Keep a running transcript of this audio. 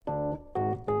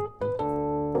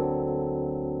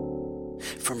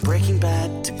From Breaking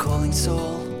Bad to Calling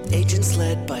Saul, agents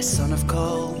led by Son of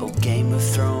Cole. Oh, Game of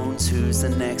Thrones, who's the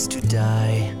next to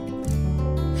die?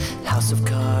 House of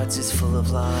Cards is full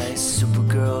of lies.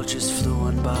 Supergirl just flew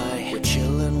on by. We're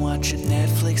chillin' watching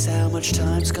Netflix, how much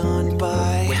time's gone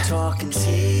by. We're talking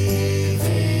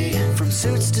TV, from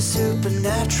Suits to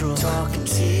Supernatural. Talking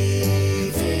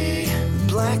TV,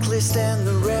 Blacklist and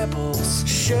The Rebels,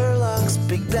 Sherlock's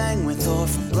Big Bang with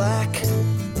Orphan Black,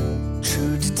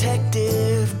 True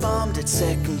Detective bombed at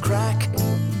second crack,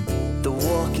 The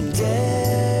Walking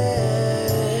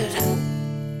Dead,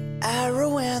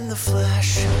 Arrow and The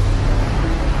Flash.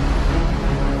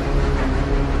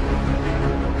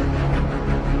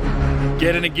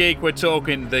 Getting a geek, we're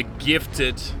talking The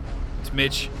Gifted. It's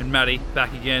Mitch and Maddie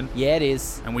back again. Yeah, it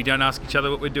is. And we don't ask each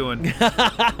other what we're doing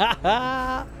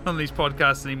on these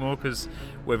podcasts anymore because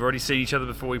we've already seen each other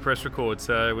before we press record,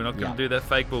 so we're not going to do that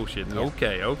fake bullshit.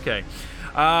 Yeah. Okay.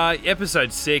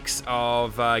 Episode 6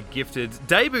 of Gifted.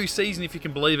 Debut season, if you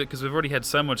can believe it, because we've already had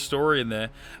so much story in there.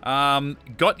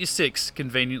 Got your 6,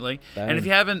 conveniently. Bang. And if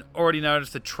you haven't already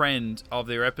noticed the trend of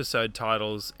their episode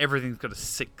titles, everything's got a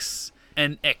 6.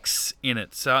 An X in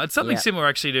it. So it's something similar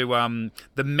actually to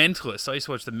The Mentalist. I used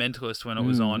to watch The Mentalist when it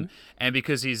was on, and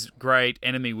because his great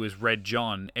enemy was Red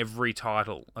John, every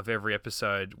title of every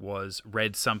episode was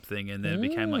Red something, and then it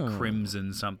became like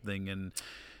Crimson something. And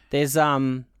There's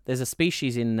a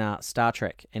species in Star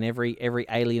Trek, and every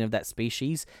alien of that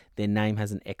species, their name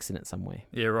has an X in it somewhere.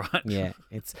 Yeah, right. Yeah,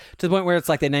 it's to the point where it's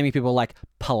like they're naming people like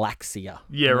Palaxia.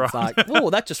 Yeah, and right. It's like, oh,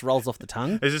 that just rolls off the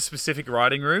tongue. There's a specific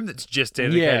writing room that's just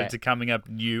dedicated to coming up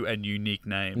new and unique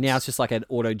names. Now it's just like an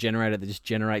auto-generator that just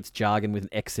generates jargon with an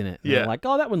X in it. And Yeah. they're like,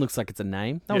 oh, that one looks like it's a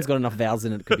name. That one's got enough vowels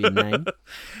in it could be a name.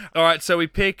 All right, so we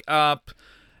pick up,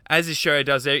 as this show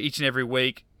does each and every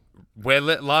week, where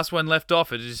last one left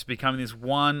off, it is just becoming this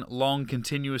one long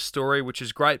continuous story, which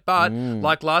is great. But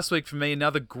like last week for me,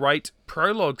 another great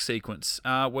prologue sequence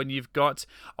when you've got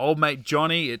old mate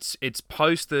Johnny. It's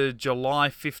post the July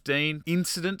 15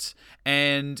 incident,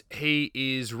 and he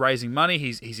is raising money.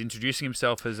 He's introducing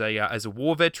himself as a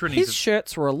war veteran. His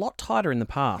shirts were a lot tighter in the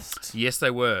past. Yes,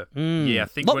 they were. Yeah, I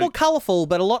think A lot more colourful,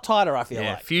 but a lot tighter, I feel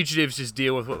like. Fugitives just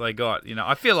deal with what they got. You know,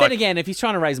 I feel like. Then again, if he's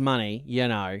trying to raise money, you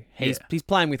know, he's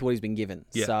playing with what he's been given.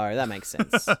 Yeah. So that makes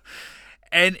sense.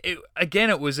 And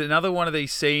it was another one of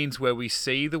these scenes where we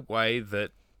see the way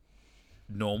that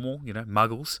normal,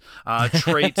 muggles,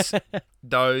 treat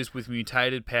those with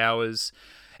mutated powers.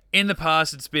 In the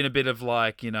past, it's been a bit of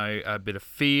like, a bit of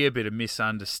fear, a bit of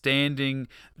misunderstanding.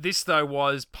 This, though,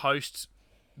 was post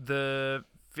the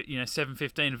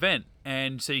 715 event.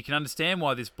 And so you can understand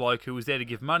why this bloke who was there to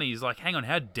give money is like, hang on,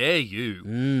 how dare you?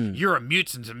 You're a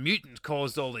mutant. A mutant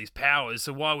caused all these powers,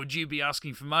 so why would you be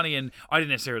asking for money? And I didn't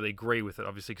necessarily agree with it,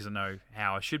 obviously, because I know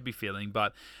how I should be feeling.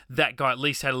 But that guy at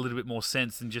least had a little bit more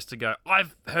sense than just to go,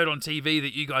 I've heard on TV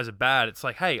that you guys are bad. It's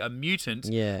like, hey, a mutant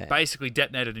basically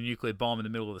detonated a nuclear bomb in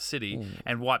the middle of the city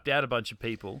and wiped out a bunch of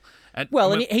people. And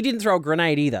he didn't throw a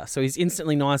grenade either, so he's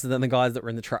instantly nicer than the guys that were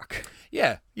in the truck.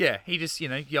 Yeah. He just,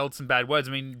 yelled some bad words.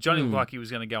 I mean, Johnny looked like he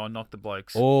was going to go and knock the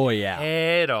bloke's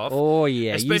head off. Oh,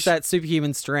 yeah. Use that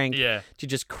superhuman strength to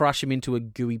just crush him into a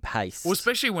gooey paste. Well,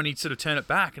 especially when he'd sort of turn it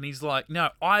back and he's like, no,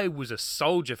 I was a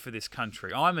soldier for this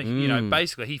country. I'm a,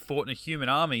 basically he fought in a human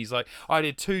army. He's like, I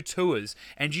did 2 tours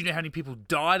and do you know how many people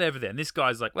died over there? And this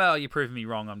guy's like, well, you're proving me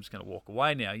wrong. I'm just going to walk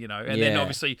away now, And then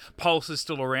obviously Pulse is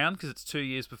still around because it's 2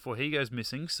 years before he goes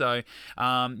missing. So,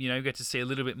 you get to see a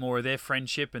little bit more of their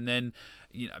friendship and then,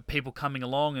 people coming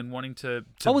along and wanting to...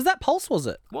 Oh, was that Pulse, was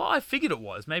it? Well, I figured it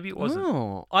was. Maybe it wasn't.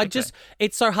 Oh,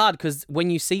 it's so hard because when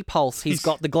you see Pulse, he's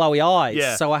got the glowy eyes.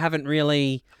 Yeah. So I haven't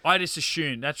really... I just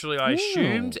assumed. Naturally, I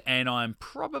assumed, and I'm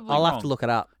probably I'll wrong. have to look it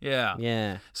up. Yeah.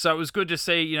 Yeah. So it was good to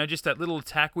see, just that little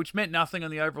attack, which meant nothing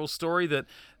on the overall story, that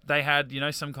they had,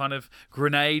 some kind of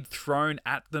grenade thrown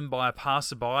at them by a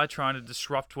passerby trying to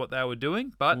disrupt what they were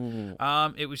doing. But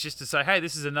it was just to say, hey,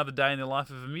 this is another day in the life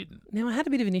of a mutant. Now, I had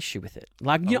a bit of an issue with it.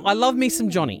 Like, I love me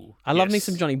some Johnny.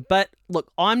 But,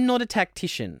 look, I'm not a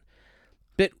tactician.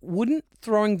 But wouldn't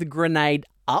throwing the grenade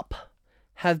up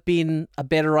have been a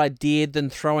better idea than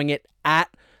throwing it at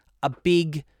a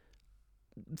big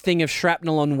thing of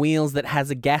shrapnel on wheels that has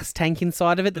a gas tank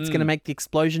inside of it that's going to make the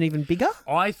explosion even bigger?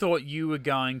 I thought you were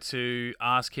going to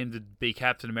ask him to be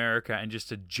Captain America and just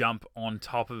to jump on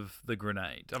top of the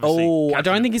grenade. Obviously, I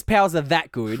don't think his powers are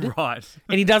that good. Right.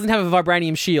 And he doesn't have a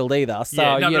vibranium shield either,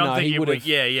 so, he would have...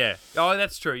 Yeah. Oh,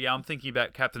 that's true. Yeah, I'm thinking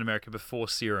about Captain America before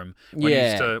Serum. When he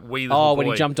used to wee the boy. When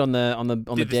he jumped on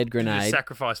the dead grenade. The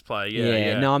sacrifice play,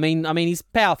 yeah. No, I mean, he's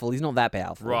powerful. He's not that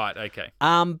powerful. Right, okay.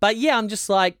 But yeah, I'm just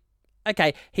like,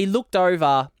 okay, he looked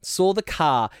over, saw the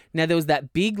car. Now, there was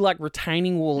that big, like,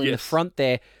 retaining wall in the Yes. front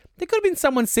there. There could have been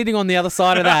someone sitting on the other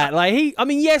side of that. Like,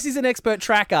 yes, he's an expert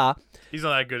tracker. He's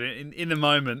not that good in the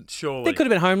moment, surely. There could have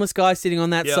been a homeless guy sitting on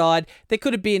that Yep. side. There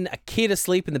could have been a kid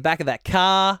asleep in the back of that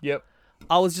car. Yep.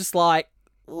 I was just like,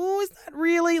 oh, is that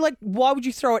really? Like, why would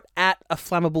you throw it at a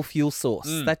flammable fuel source?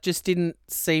 That just didn't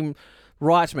seem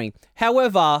right to me.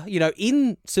 However,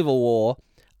 in Civil War,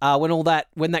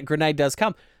 when that grenade does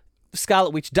come,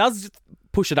 Scarlet Witch does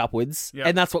push it upwards, Yep.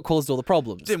 and that's what caused all the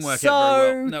problems. Didn't work out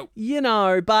very well.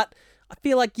 Nope. But I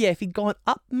feel like, if he'd gone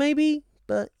up, maybe,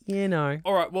 but,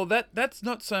 All right, well, that's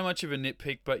not so much of a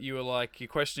nitpick, but you're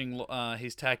questioning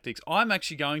his tactics. I'm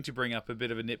actually going to bring up a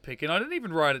bit of a nitpick, and I didn't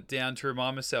even write it down to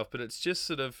remind myself, but it's just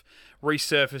sort of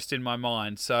resurfaced in my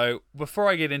mind. So before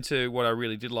I get into what I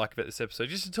really did like about this episode,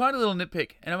 just a tiny little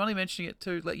nitpick, and I'm only mentioning it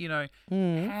to let you know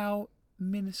how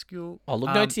minuscule. Oh,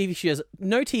 look, no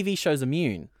TV shows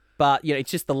immune, but it's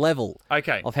just the level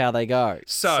Okay. of how they go.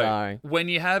 So, when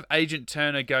you have Agent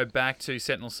Turner go back to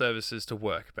Sentinel Services to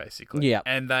work, basically, Yep.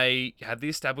 and they have the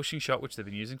establishing shot, which they've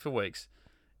been using for weeks,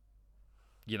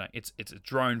 it's a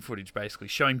drone footage, basically,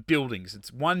 showing buildings.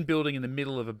 It's one building in the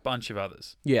middle of a bunch of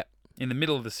others. Yeah. In the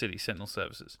middle of the city, Sentinel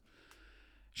Services.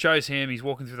 Shows him, he's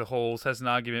walking through the halls, has an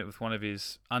argument with one of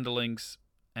his underlings,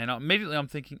 and immediately I'm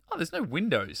thinking, there's no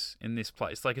windows in this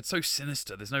place. Like, it's so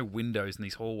sinister. There's no windows in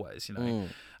these hallways,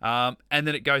 And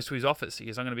then it goes to his office. He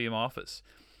goes, I'm going to be in my office.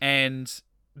 And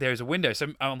there's a window. So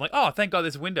I'm like, thank God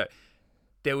there's a window.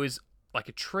 There was like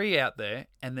a tree out there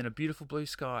and then a beautiful blue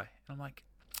sky. And I'm like,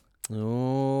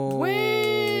 Oh.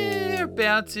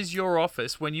 whereabouts is your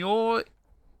office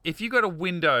if you got a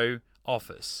window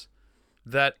office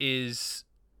that is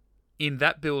in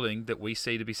that building that we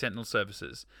see to be Sentinel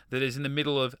Services, that is in the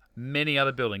middle of many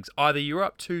other buildings? Either you're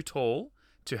up too tall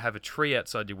to have a tree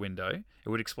outside your window, it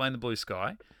would explain the blue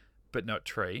sky, but not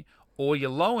tree, or you're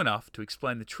low enough to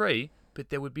explain the tree, but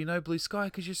there would be no blue sky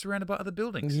because you're surrounded by other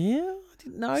buildings. Yeah, I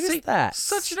didn't notice See, that.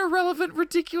 Such an irrelevant,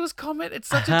 ridiculous comment. It's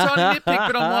such a tiny nitpick,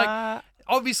 but I'm like,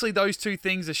 obviously those two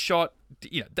things are shot.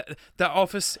 The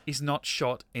office is not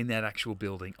shot in that actual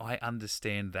building. I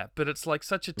understand that, but it's like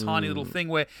such a tiny little thing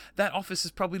where that office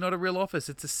is probably not a real office.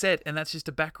 It's a set, and that's just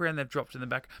a background they've dropped in the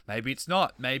back. Maybe it's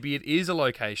not. Maybe it is a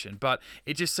location, but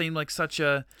it just seemed like such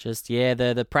a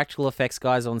The practical effects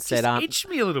guys on set just itched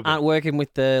me a little bit. aren't working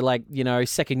with the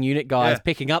second unit guys Yeah.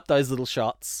 picking up those little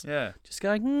shots. Yeah. Just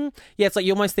going, Yeah, it's like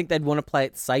you almost think they'd want to play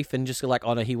it safe and just go like,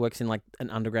 oh no, he works in like an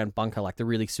underground bunker, like the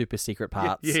really super secret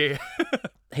parts. Yeah.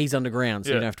 He's underground, so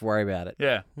you Yeah. don't have to worry about it.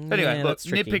 Yeah. Anyway, Yeah, look, that's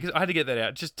tricky. nitpick. I had to get that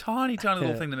out. Just tiny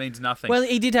little thing that means nothing. Well,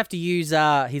 he did have to use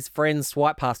his friend's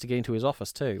swipe pass to get into his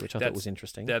office too, which I thought was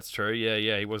interesting. That's true.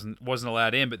 Yeah. He wasn't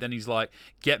allowed in, but then he's like,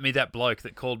 "Get me that bloke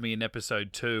that called me in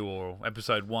episode 2 or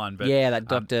episode 1." But that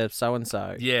Dr.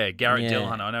 So-and-so. yeah, Garrett Yeah.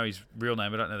 Dillahunt. I know his real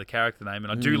name. I don't know the character name,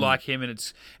 and I do like him, and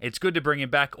it's good to bring him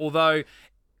back. Although,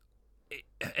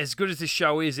 as good as this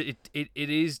show is, it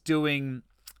is doing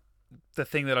the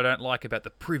thing that I don't like about the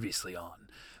previously on,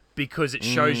 because it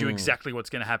shows you exactly what's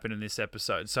going to happen in this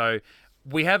episode. So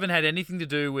we haven't had anything to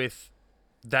do with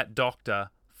that doctor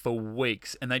for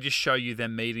weeks, and they just show you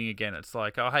them meeting again. It's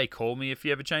like, oh, hey, call me if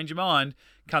you ever change your mind.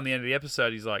 Come the end of the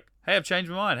episode, he's like, hey, I've changed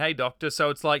my mind. Hey, doctor. So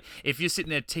it's like, if you're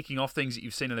sitting there ticking off things that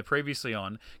you've seen in the previously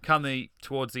on,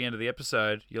 towards the end of the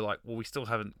episode, you're like, well, we still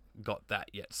haven't got that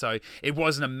yet. So it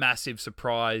wasn't a massive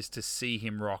surprise to see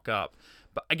him rock up.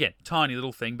 But again, tiny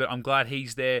little thing, but I'm glad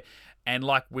he's there. And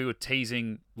like we were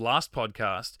teasing last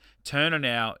podcast, Turner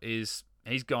now he's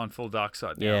gone full dark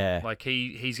side now. Yeah. Like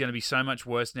he's going to be so much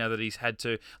worse now that he's had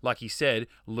to, like he said,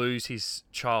 lose his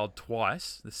child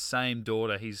twice. The same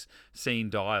daughter he's seen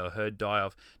die or heard die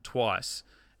of twice.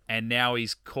 And now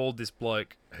he's called this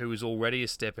bloke who is already a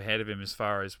step ahead of him as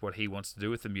far as what he wants to do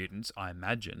with the mutants, I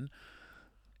imagine.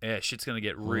 Yeah, shit's going to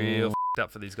get real f***ed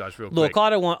up for these guys real quick. Look,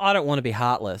 I don't want to be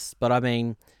heartless, but I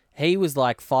mean, he was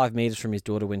like 5 meters from his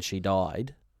daughter when she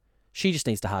died. She just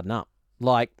needs to harden up.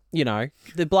 Like,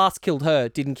 the blast killed her,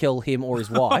 didn't kill him or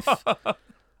his wife.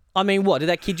 I mean, what? Did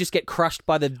that kid just get crushed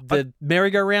by the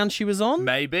merry-go-round she was on?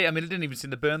 Maybe. I mean, it didn't even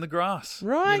seem to burn the grass.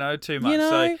 Right. Too much.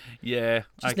 So, yeah.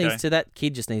 That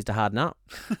kid just needs to harden up.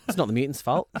 It's not the mutant's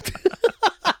fault.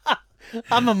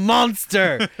 I'm a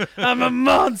monster. I'm a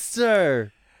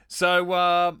monster.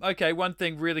 So, okay, one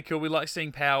thing really cool. We like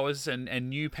seeing powers and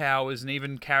new powers, and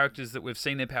even characters that we've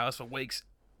seen their powers for weeks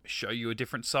show you a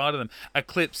different side of them.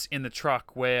 Eclipse in the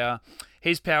truck, where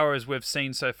his power, as we've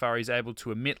seen so far, he's able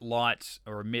to emit light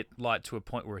to a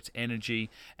point where it's energy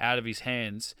out of his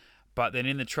hands. But then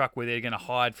in the truck where they're going to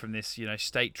hide from this,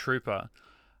 state trooper,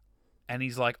 and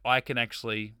he's like, I can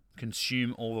actually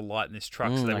consume all the light in this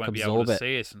truck so they like won't be able absorb to it.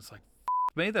 see us. And it's like,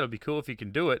 me, that'll be cool if you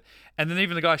can do it. And then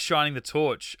even the guy shining the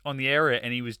torch on the area,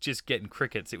 and he was just getting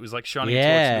crickets. It was like shining a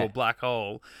torch into a black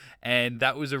hole. And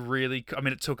that was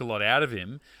it took a lot out of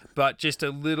him, but just a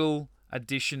little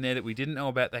addition there that we didn't know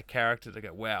about that character to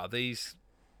go, wow, it's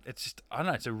just, I don't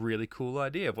know, it's a really cool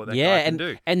idea of what that guy can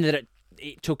do. And that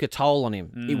it took a toll on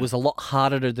him. It was a lot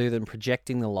harder to do than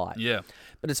projecting the light. Yeah.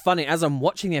 But it's funny, as I'm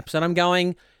watching the episode, I'm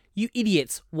going, you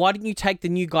idiots, why didn't you take the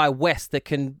new guy West that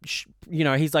can,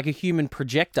 he's like a human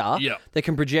projector that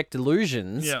can project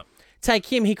illusions. Yeah.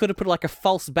 Take him, he could have put like a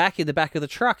false back in the back of the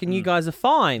truck and you guys are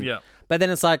fine. Yeah. But then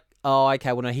it's like, oh,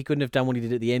 okay, well, no, he couldn't have done what he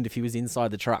did at the end if he was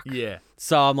inside the truck. Yeah.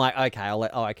 So I'm like, okay,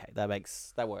 that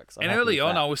works. I'm And happy early with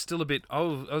on, that. I was still I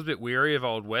was a bit weary of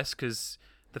old West because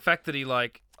the fact that he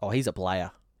Oh, he's a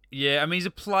player. yeah, I mean, he's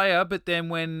a player, but then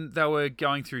when they were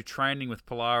going through training with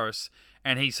Polaris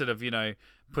and he sort of,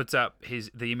 puts up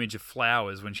the image of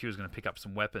Flowers when she was going to pick up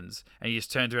some weapons, and he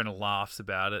just turns around and laughs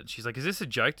about it. She's like, "Is this a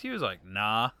joke to you?" He was like,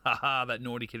 "Nah, haha, that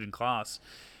naughty kid in class."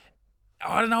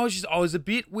 I don't know. I was a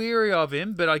bit weary of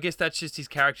him, but I guess that's just his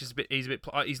character's a bit.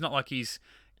 He's not like he's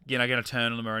going to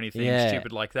turn on them or anything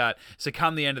stupid like that. So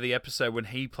come the end of the episode when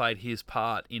he played his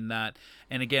part in that,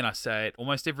 and again I say it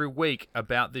almost every week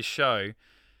about this show,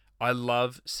 I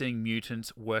love seeing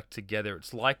mutants work together.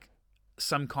 It's like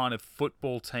some kind of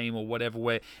football team or whatever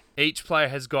where each player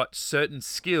has got certain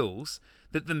skills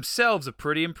that themselves are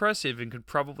pretty impressive and could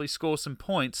probably score some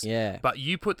points. Yeah. But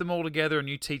you put them all together and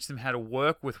you teach them how to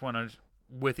work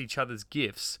with each other's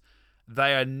gifts.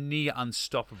 They are near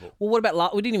unstoppable. Well, what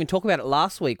about we didn't even talk about it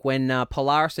last week when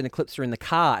Polaris and Eclipse are in the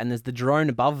car and there's the drone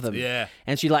above them. Yeah.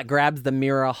 And she grabs the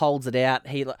mirror, holds it out.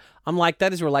 I'm like,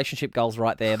 that is relationship goals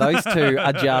right there. Those two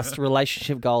are just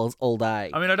relationship goals all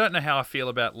day. I mean, I don't know how I feel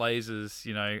about lasers,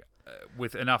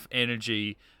 with enough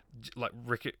energy,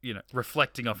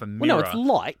 reflecting off a mirror. Well, no, it's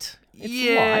light.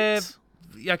 It's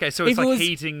light. Okay, so it's If it like was-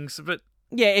 heating, but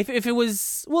Yeah, if it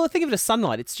was, well, think of it as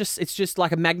sunlight. It's just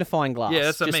like a magnifying glass. Yeah,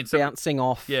 that's what I mean. Just So- bouncing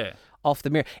off. yeah. Off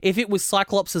the mirror. If it was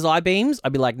Cyclops' eye beams,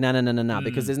 I'd be like, no,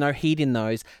 because there's no heat in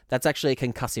those. That's actually a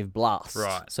concussive blast.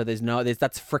 Right. So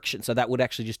that's friction. So that would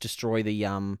actually just destroy the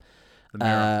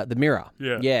mirror. the mirror.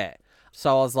 Yeah. Yeah.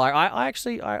 So I was like, I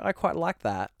actually quite like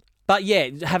that. But yeah,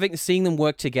 seeing them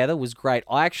work together was great.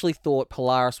 I actually thought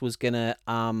Polaris was gonna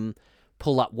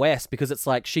pull up West because it's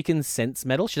like she can sense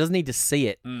metal. She doesn't need to see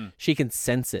it. She can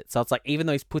sense it. So it's like even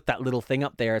though he's put that little thing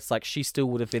up there, it's like she still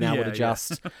would have been able to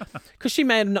just because she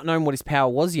may have not known what his power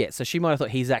was yet. So she might have thought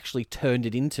he's actually turned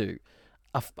it into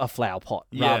a flower pot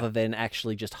rather than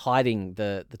actually just hiding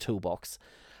the toolbox.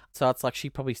 So it's like she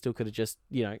probably still could have just,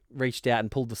 reached out and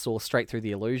pulled the saw straight through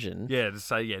the illusion. Yeah, to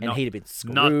say, And he'd have been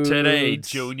screwed. Not today,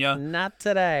 Junior. Not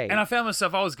today. And I found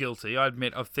myself, I was guilty, I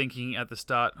admit, of thinking at the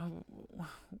start,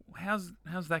 how's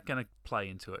that going to play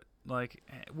into it? Like,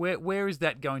 where is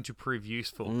that going to prove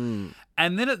useful? And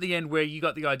then at the end where you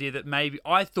got the idea that maybe,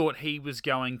 I thought he was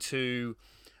going to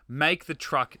make the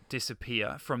truck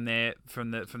disappear from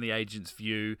the agent's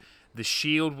view. The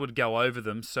shield would go over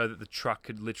them so that the truck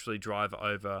could literally drive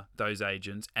over those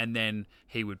agents, and then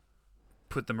he would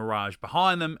put the Mirage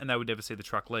behind them and they would never see the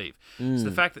truck leave. So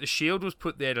the fact that the shield was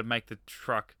put there to make the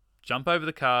truck jump over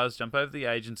the cars, jump over the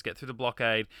agents, get through the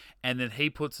blockade, and then he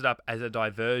puts it up as a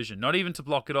diversion, not even to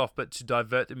block it off, but to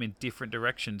divert them in different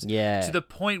directions. Yeah. To the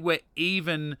point where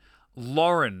even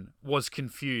Lauren was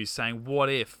confused, saying, what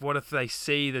if they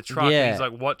see the truck? Yeah. And he's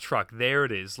like, what truck? There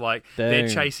it is. Like, they're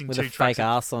Boom. chasing with two a trucks. fake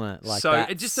ass on it. Like so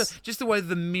that. it just the way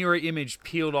the mirror image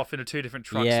peeled off into two different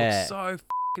trucks Yeah. looks so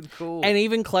fucking cool. And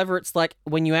even clever, it's like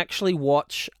when you actually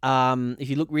watch, if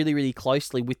you look really, really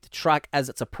closely with the truck as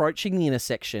it's approaching the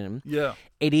intersection, yeah.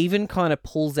 it even kind of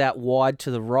pulls out wide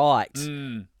to the right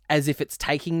as if it's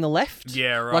taking the left.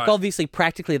 Yeah, right. Like obviously,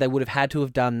 practically, they would have had to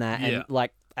have done that Yeah. and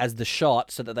like as the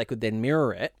shot so that they could then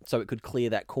mirror it so it could clear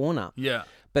that corner. Yeah.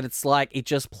 But it's like it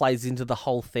just plays into the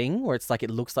whole thing where it's like it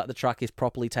looks like the truck is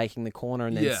properly taking the corner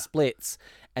and then Yeah. splits.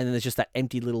 And then there's just that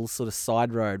empty little sort of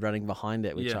side road running behind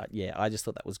it, which Yeah. I just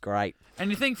thought that was great. And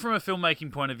you think from a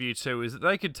filmmaking point of view too, is that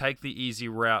they could take the easy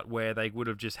route where they would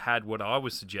have just had what I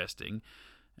was suggesting.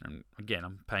 And again,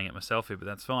 I'm paying it myself here, but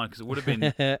that's fine because it would have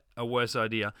been a worse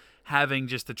idea having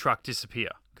just the truck disappear.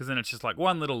 Because then it's just like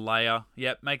one little layer.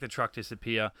 Yep, make the truck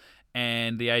disappear.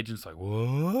 And the agent's like,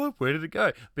 what? Where did it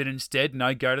go? But instead,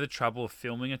 no, go to the trouble of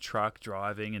filming a truck,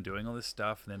 driving and doing all this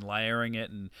stuff, and then layering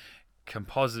it and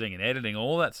compositing and editing,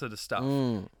 all that sort of stuff.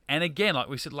 And again, like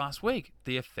we said last week,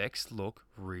 the effects look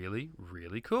really,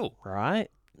 really cool. Right?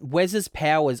 Wes's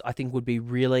powers, I think, would be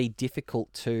really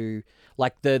difficult to,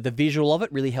 like, the visual of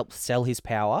it really helps sell his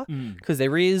power, because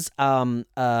there is an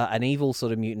evil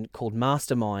sort of mutant called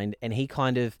Mastermind, and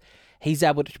he's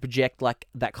able to project like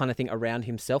that kind of thing around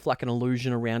himself, like an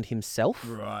illusion around himself,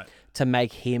 Right. to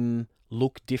make him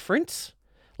look different.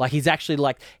 Like, he's actually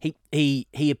like he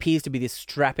appears to be this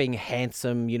strapping,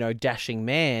 handsome, dashing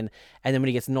man, and then when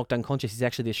he gets knocked unconscious, he's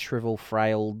actually this shrivel,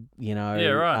 frail,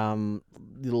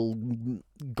 little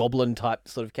goblin type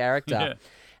sort of character. Yeah.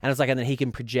 And it's like, and then he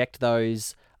can project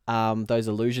those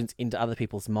illusions into other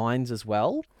people's minds as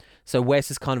well. So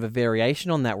Wes is kind of a variation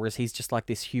on that, whereas he's just like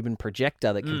this human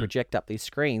projector that can project up these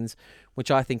screens, which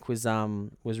I think was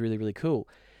really, really cool.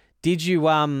 Did you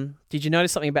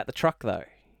notice something about the truck though?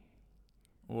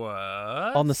 What?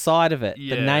 On the side of it,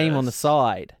 the name on the Yes.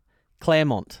 side,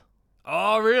 Claremont,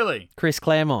 Oh, really? Chris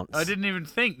Claremont. I didn't even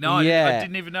think. No, I Yeah.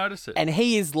 didn't even notice it. And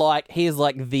he is like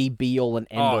the be all and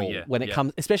end all yeah, when it yeah.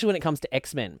 comes, especially when it comes to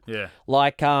X-Men. Yeah.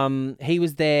 Like, he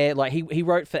was there, like he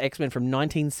wrote for X-Men from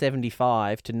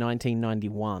 1975 to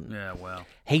 1991. Yeah, wow.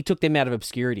 He took them out of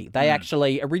obscurity. They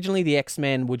actually, originally the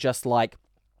X-Men were just like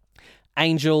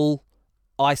Angel,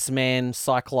 Iceman,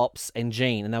 Cyclops, and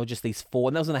Jean, and they were just these four.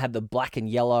 And that was when they had the black and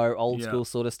yellow old Yeah. school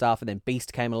sort of stuff, and then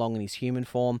Beast came along in his human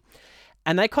form.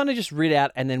 And they kind of just rid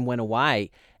out and then went away.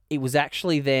 It was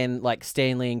actually then like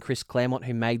Stan Lee and Chris Claremont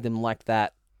who made them like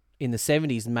that in the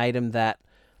 70s, made them that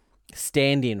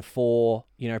stand-in for,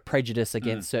 prejudice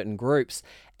against certain groups,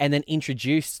 and then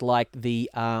introduced like the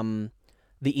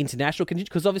international contingent,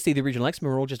 because obviously the original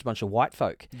X-Men were all just a bunch of white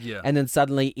folk. Yeah. And then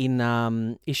suddenly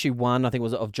in issue 1, I think it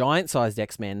was of giant-sized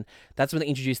X-Men, that's when they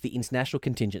introduced the international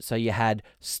contingent. So you had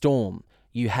Storm,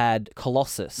 you had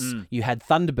Colossus, you had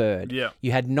Thunderbird, Yeah.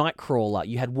 you had Nightcrawler,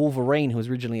 you had Wolverine, who was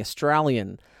originally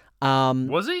Australian.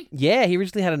 Was he? Yeah, he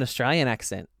originally had an Australian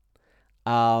accent.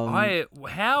 How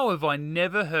have I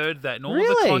never heard that? And all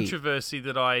Really? the controversy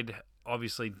that I'd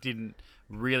obviously didn't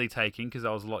really take in because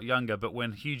I was a lot younger. But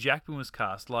when Hugh Jackman was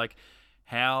cast, like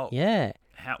how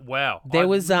wow, There I've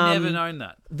was, never known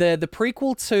that. The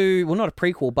prequel to, well, not a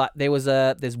prequel, but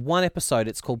there's one episode.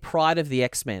 It's called Pride of the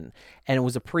X-Men, and it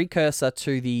was a precursor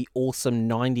to the awesome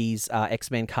 90s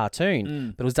X-Men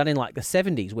cartoon, but it was done in like the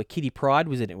 70s, where Kitty Pryde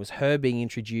was in it. It was her being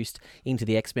introduced into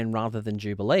the X-Men rather than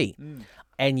Jubilee.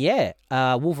 And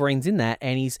Wolverine's in that,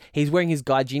 and he's wearing his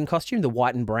Gaijin costume, the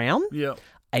white and brown, Yeah.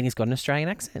 and he's got an Australian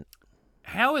accent.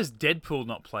 How has Deadpool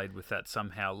not played with that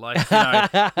somehow? Like,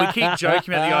 we keep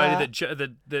joking about the idea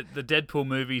that the Deadpool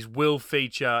movies will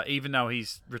feature, even though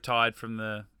he's retired from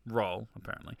the role,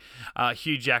 apparently,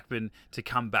 Hugh Jackman to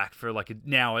come back for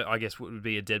now I guess what would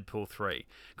be a Deadpool 3.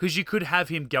 Because you could have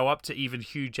him go up to even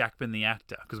Hugh Jackman the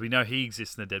actor, because we know he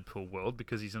exists in the Deadpool world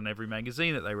because he's on every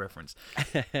magazine that they reference,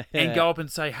 and go up and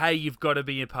say, hey, you've got to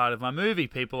be a part of my movie.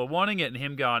 People are wanting it. And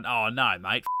him going, oh, no,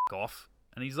 mate, f*** off.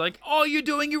 And he's like, oh, you're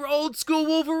doing your old school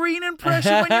Wolverine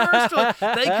impression when you're Australian.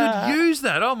 They could use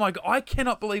that. Oh, my God. I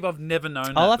cannot believe I've never known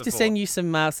that I'll have to before. send you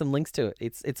some links to it.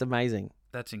 It's amazing.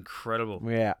 That's incredible.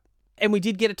 Yeah. And we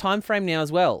did get a time frame now as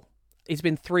well. It's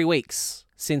been 3 weeks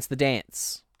since the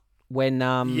dance when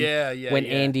Yeah.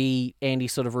 Andy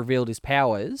sort of revealed his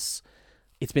powers.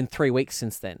 It's been 3 weeks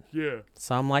since then. Yeah.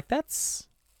 So I'm like, that's,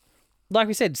 like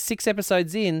we said, 6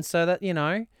 episodes in, so that,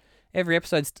 every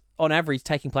episode's on average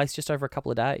taking place just over a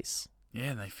couple of days. Yeah,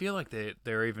 and they feel like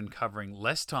they're even covering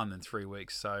less time than 3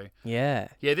 weeks. So Yeah.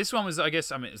 yeah, this one was, I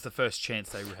guess, it's the first chance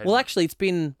they had. Well, actually, it's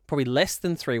been probably less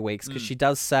than 3 weeks, because she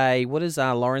does say, what does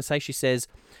Lauren say? She says,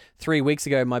 3 weeks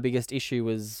ago, my biggest issue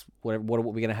was what are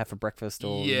we going to have for breakfast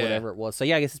or Yeah. whatever it was. So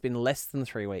yeah, I guess it's been less than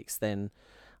 3 weeks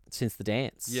since the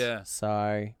dance. Yeah.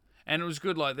 So And it was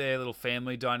good, like their little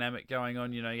family dynamic going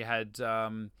on. You had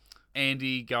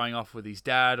Andy going off with his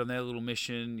dad on their little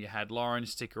mission. You had Lauren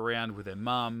stick around with her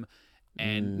mum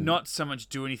and not so much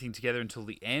do anything together until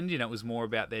the end. It was more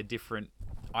about their different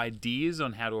ideas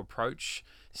on how to approach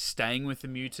staying with the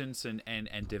mutants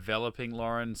and developing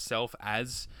Lauren's self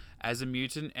as a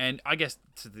mutant. And I guess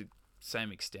to the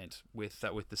same extent with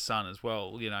the son as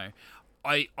well.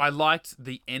 I liked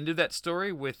the end of that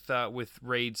story with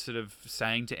Reed sort of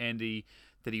saying to Andy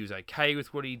that he was okay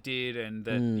with what he did and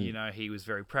that he was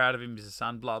very proud of him as a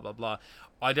son, blah blah blah.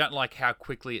 I don't like how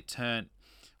quickly it turned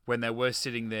when they were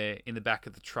sitting there in the back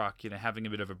of the truck, having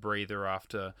a bit of a breather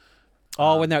after.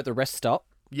 when they're at the rest stop.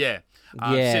 Yeah,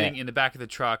 Yeah. sitting in the back of the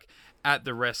truck at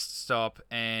the rest stop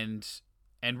and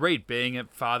Reed being a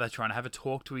father trying to have a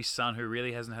talk to his son who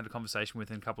really hasn't had a conversation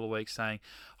with in a couple of weeks, saying,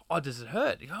 oh, does it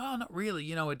hurt? You go, oh, not really.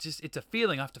 You know, it's a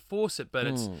feeling. I have to force it, but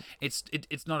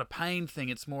it's not a pain thing.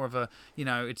 It's more of a, you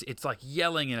know, it's like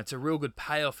yelling, and it's a real good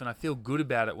payoff, and I feel good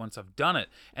about it once I've done it.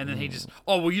 And then he just,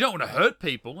 oh, well, you don't want to hurt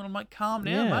people. And I'm like, calm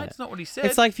down, mate. It's not what he said.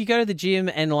 It's like if you go to the gym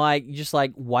and like you just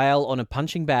like wail on a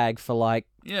punching bag for like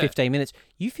 15 minutes,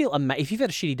 you feel if you've had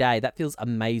a shitty day, that feels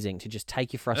amazing to just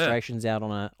take your frustrations out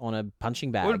on a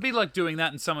punching bag. Well, it'd be like doing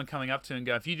that and someone coming up to you and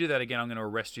go, if you do that again, I'm going to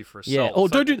arrest you for assault. Yeah, or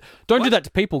don't do that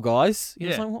to people, guys.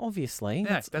 It's like, well, obviously.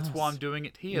 Yeah, that's why I'm doing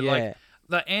it here. Yeah.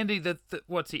 Like Andy,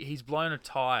 he's blown a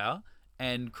tire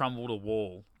and crumbled a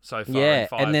wall so far. Yeah, in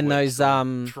 5 and then weeks,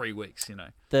 those 3 weeks, you know.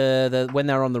 The when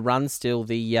they're on the run still,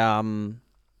 the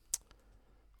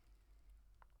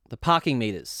parking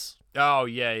meters. Oh,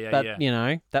 yeah. But, you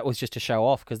know, that was just to show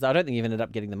off because I don't think you ended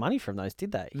up getting the money from those,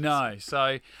 did they? No.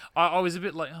 So I was a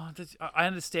bit like, I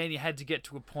understand you had to get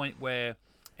to a point where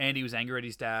Andy was angry at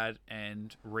his dad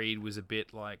and Reed was a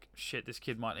bit like, shit, this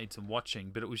kid might need some watching.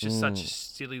 But it was just such a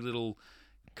silly little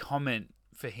comment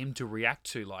for him to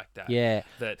react to like that. Yeah.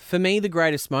 For me, the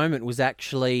greatest moment was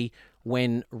actually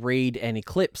when Reed and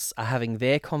Eclipse are having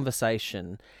their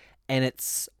conversation, and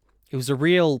it was a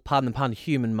real, pardon the pun,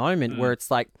 human moment where it's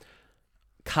like,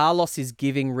 Carlos is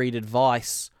giving Reed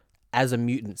advice as a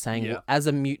mutant, saying, well, as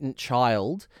a mutant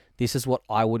child, this is what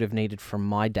I would have needed from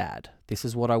my dad. This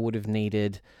is what I would have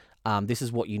needed. This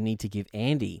is what you need to give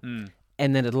Andy.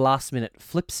 And then at the last minute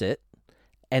flips it.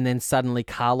 And then suddenly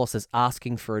Carlos is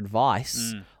asking for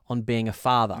advice on being a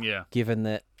father, given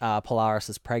that Polaris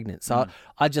is pregnant. So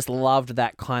I just loved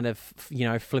that kind of, you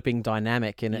know, flipping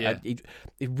dynamic. And it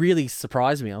really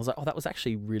surprised me. I was like, oh, that was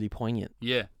actually really poignant.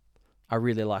 Yeah. I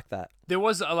really like that. There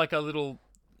was like a little,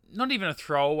 not even a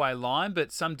throwaway line,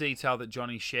 but some detail that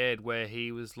Johnny shared where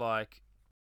he was like,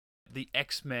 the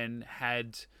X-Men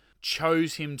had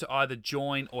chose him to either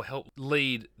join or help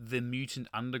lead the mutant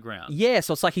underground. Yeah,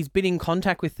 so it's like he's been in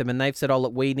contact with them and they've said, oh,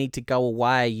 look, we need to go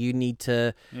away. You need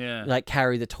to like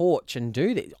carry the torch and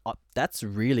do this. Oh, that's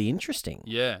really interesting.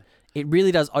 Yeah. It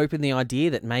really does open the idea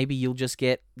that maybe you'll just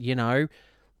get, you know,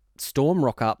 Storm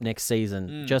rock up next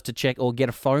season just to check or get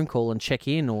a phone call and check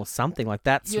in or something like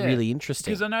that's really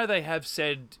interesting. Because I know they have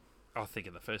said, I think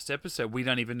in the first episode, we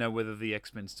don't even know whether the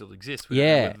X-Men still exist. We don't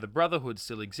know whether the Brotherhood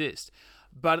still exists.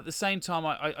 But at the same time,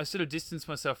 I sort of distanced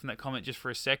myself from that comment just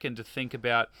for a second to think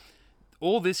about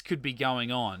all this could be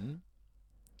going on.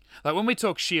 Like when we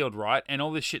talk S.H.I.E.L.D., right, and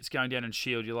all this shit's going down in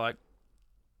S.H.I.E.L.D., you're like,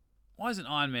 why isn't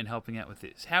Iron Man helping out with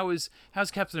this?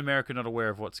 How's Captain America not aware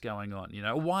of what's going on? You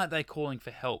know, why aren't they calling for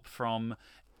help from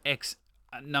X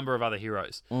number of other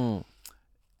heroes? And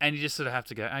you just sort of have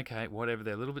to go, okay, whatever.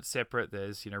 They're a little bit separate.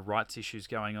 There's, you know, rights issues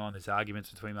going on. There's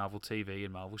arguments between Marvel TV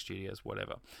and Marvel Studios,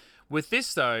 whatever. With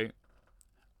this, though,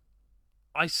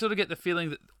 I sort of get the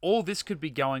feeling that all this could be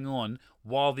going on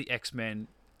while the X-Men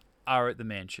are at the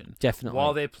mansion. Definitely.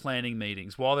 While they're planning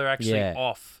meetings, while they're actually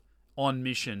off on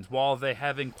missions, while they're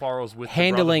having quarrels with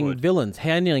handling the villains,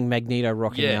 handling Magneto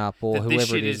rocking up or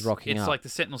whoever it is rocking up. It's like the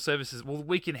Sentinel Services. Well,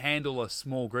 we can handle a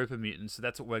small group of mutants, so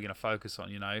that's what we're going to focus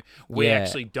on. You know, we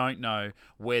actually don't know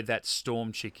where that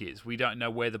Storm chick is. We don't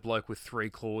know where the bloke with 3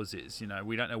 claws is. You know,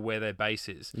 we don't know where their base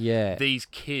is. Yeah, these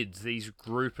kids, these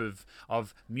group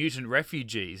of mutant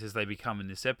refugees, as they become in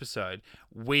this episode,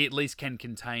 we at least can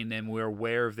contain them. We're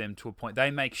aware of them to a point.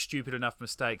 They make stupid enough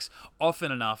mistakes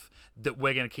often enough that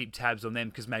we're going to keep tabs on them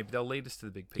because maybe they'll lead us to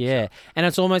the big picture. Yeah, and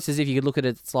it's almost as if you could look at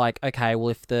it, it's like, okay, well,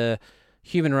 if the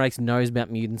human race knows about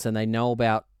mutants and they know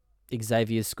about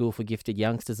Xavier's School for Gifted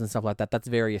Youngsters and stuff like that, that's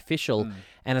very official.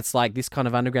 And it's like this kind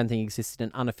of underground thing exists in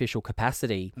an unofficial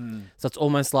capacity. So it's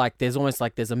almost like there's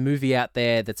a movie out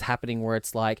there that's happening where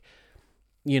it's like,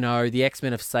 you know, the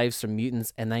X-Men have saved some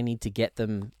mutants and they need to get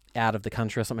them out of the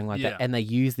country or something like that. And they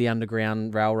use the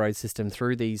underground railroad system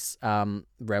through these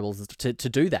rebels to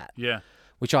do that. Yeah.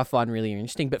 Which I find really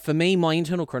interesting. But for me, my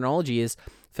internal chronology is,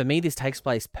 for me, this takes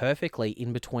place perfectly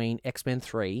in between X-Men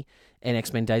 3 and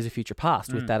X-Men Days of Future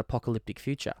Past with that apocalyptic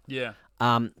future. Yeah.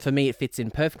 For me, it fits in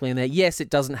perfectly in there. Yes,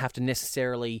 it doesn't have to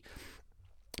necessarily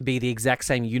be the exact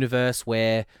same universe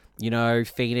where, you know,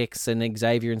 Phoenix and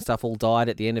Xavier and stuff all died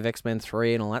at the end of X-Men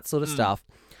 3 and all that sort of stuff.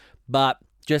 But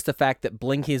just the fact that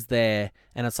Blink is there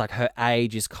and it's like her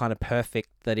age is kind of perfect,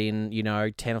 that in, you know,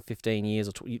 10 or 15 years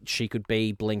or she could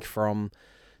be Blink from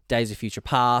Days of Future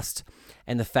Past,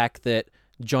 and the fact that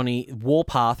Johnny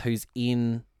Warpath, who's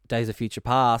in Days of Future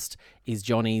Past, is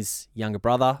Johnny's younger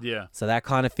brother. Yeah. So that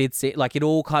kind of fits it. Like, it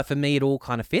all kind of, for me, it all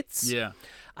kind of fits. Yeah.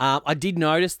 I did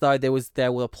notice, though, they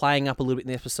were playing up a little bit in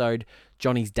the episode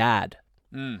Johnny's dad.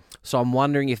 So I'm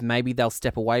wondering if maybe they'll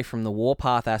step away from the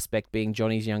Warpath aspect being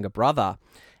Johnny's younger brother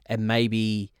and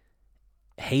maybe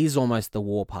he's almost the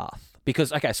Warpath.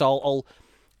 Because, okay, so I'll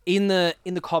in the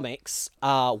comics,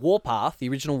 Warpath, the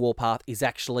original Warpath, is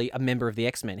actually a member of the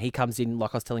X-Men. He comes in,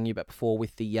 like I was telling you about before,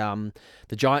 with the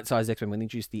giant-sized X-Men when they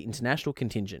introduced the international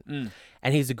contingent.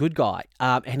 And he's a good guy.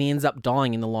 And he ends up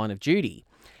dying in the line of duty.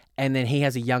 And then he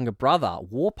has a younger brother,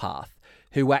 Warpath,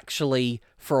 who actually,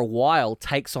 for a while,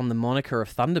 takes on the moniker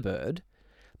of Thunderbird,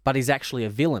 but is actually a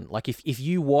villain. Like, if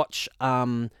you watch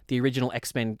the original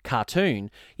X-Men cartoon,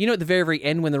 you know at the very, very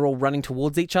end when they're all running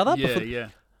towards each other? Yeah.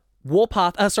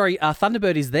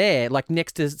 Thunderbird is there, like,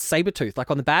 next to Sabretooth,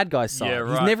 like, on the bad guy's side. Yeah,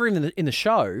 right. He's never in the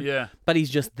show, but he's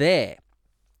just there.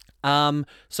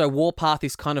 So Warpath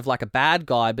is kind of like a bad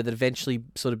guy, but that eventually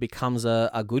sort of becomes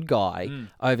a good guy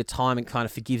over time and kind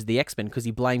of forgives the X-Men because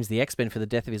he blames the X-Men for the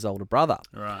death of his older brother.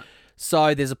 Right.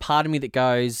 So there's a part of me that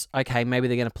goes, okay, maybe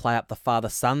they're going to play up the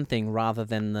father-son thing rather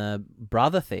than the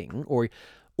brother thing, or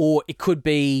it could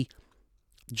be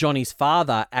Johnny's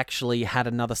father actually had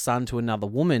another son to another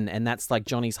woman, and that's like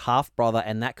Johnny's half-brother,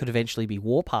 and that could eventually be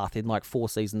Warpath in like 4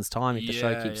 seasons' time if the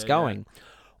show keeps going.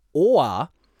 Or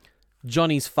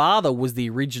Johnny's father was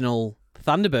the original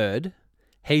Thunderbird.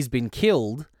 He's been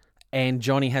killed, and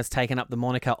Johnny has taken up the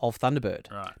moniker of Thunderbird.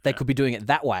 Right. They could be doing it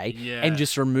that way and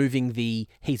just removing the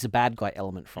he's a bad guy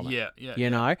element from it. You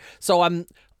know? So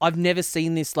I've never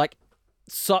seen this, like,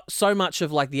 so much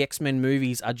of like the X-Men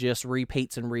movies are just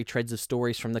repeats and retreads of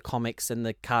stories from the comics and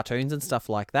the cartoons and stuff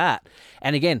like that.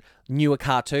 And again, newer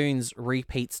cartoons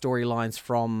repeat storylines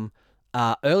from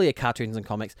earlier cartoons and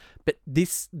comics. But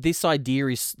this idea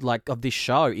is like of this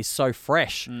show is so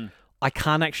fresh. I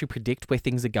can't actually predict where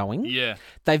things are going. Yeah.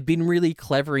 They've been really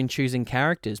clever in choosing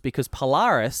characters because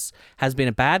Polaris has been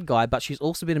a bad guy, but she's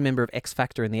also been a member of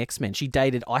X-Factor and the X-Men. She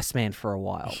dated Iceman for a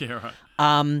while. Yeah,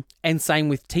 right. And same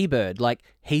with T-Bird. Like,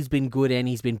 he's been good and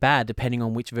he's been bad, depending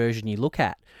on which version you look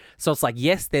at. So it's like,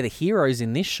 yes, they're the heroes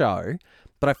in this show,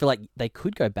 but I feel like they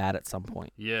could go bad at some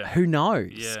point. Yeah. Who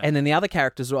knows? Yeah. And then the other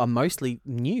characters are mostly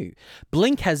new.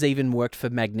 Blink has even worked for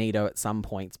Magneto at some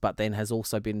points, but then has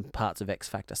also been parts of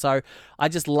X-Factor. So I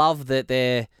just love that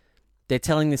they're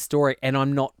telling this story, and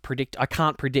I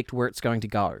can't predict where it's going to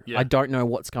go. Yeah. I don't know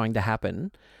what's going to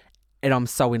happen, and I'm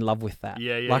so in love with that.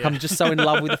 I'm just so in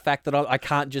love with the fact that I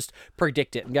can't just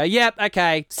predict it and go, yep,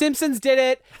 okay, Simpsons did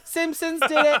it.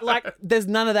 Like, there's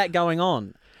none of that going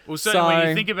on. Well, certainly when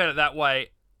you think about it that way,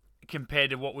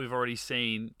 compared to what we've already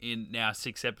seen in now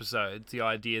 6 episodes, the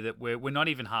idea that we're not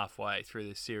even halfway through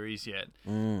this series yet,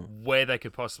 where they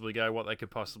could possibly go, what they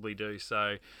could possibly do.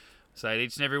 So say it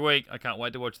each and every week. I can't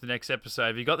wait to watch the next episode.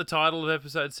 Have you got the title of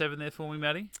episode 7 there for me,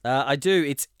 Maddie? I do.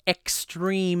 It's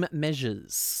Extreme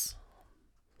Measures.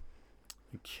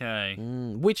 Okay.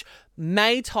 Which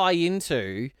may tie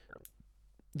into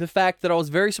the fact that I was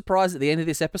very surprised at the end of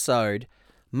this episode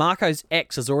Marco's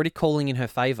ex is already calling in her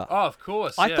favour. Oh, of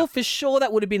course. I thought for sure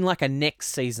that would have been like a next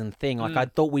season thing. Like, I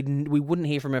thought we wouldn't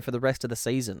hear from her for the rest of the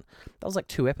season. That was like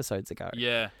 2 episodes ago.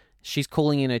 Yeah. She's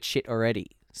calling in her shit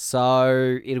already.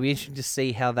 So it'll be interesting to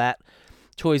see how that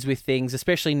toys with things,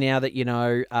 especially now that, you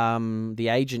know, the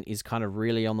agent is kind of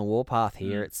really on the warpath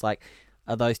here. It's like,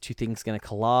 are those two things going to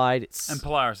collide? And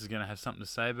Polaris is going to have something to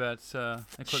say about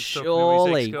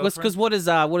surely. Because what does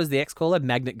the ex call her?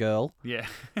 Magnet Girl. Yeah.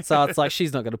 So it's like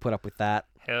she's not going to put up with that.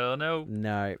 Hell no.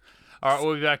 No. All right,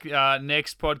 we'll be back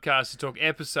next podcast to talk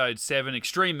episode 7,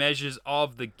 Extreme Measures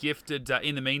of the Gifted.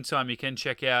 In the meantime, you can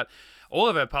check out all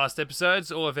of our past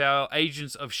episodes, all of our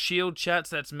Agents of S.H.I.E.L.D. chats.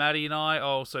 That's Maddie and I. I'll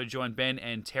also join Ben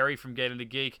and Terry from Get Into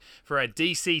Geek for our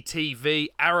DCTV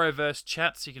Arrowverse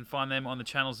chats. You can find them on the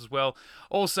channels as well.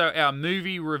 Also, our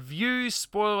movie reviews,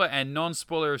 spoiler and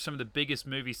non-spoiler of some of the biggest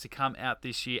movies to come out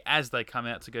this year as they come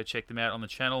out, so go check them out on the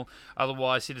channel.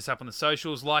 Otherwise, hit us up on the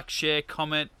socials. Like, share,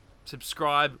 comment,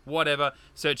 subscribe, whatever.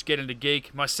 Search Get Into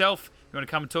Geek. Myself, you want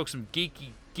to come and talk some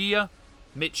geeky gear?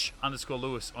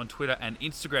 Mitch_Lewis on Twitter and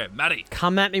Instagram. Maddie.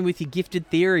 Come at me with your gifted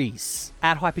theories.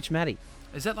 At High Pitch Maddie.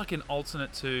 Is that like an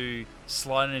alternate to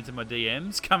sliding into my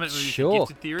DMs? Come at me with your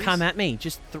gifted theories? Come at me.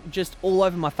 Just all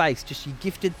over my face. Just your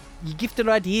gifted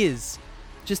ideas.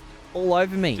 Just all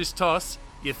over me. Just toss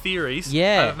your theories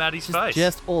out of Maddie's face.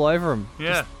 Just all over them. Yeah.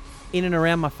 Just in and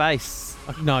around my face.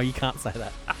 No, you can't say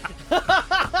that.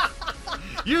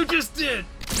 You just did.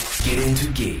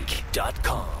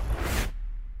 GetIntoGeek.com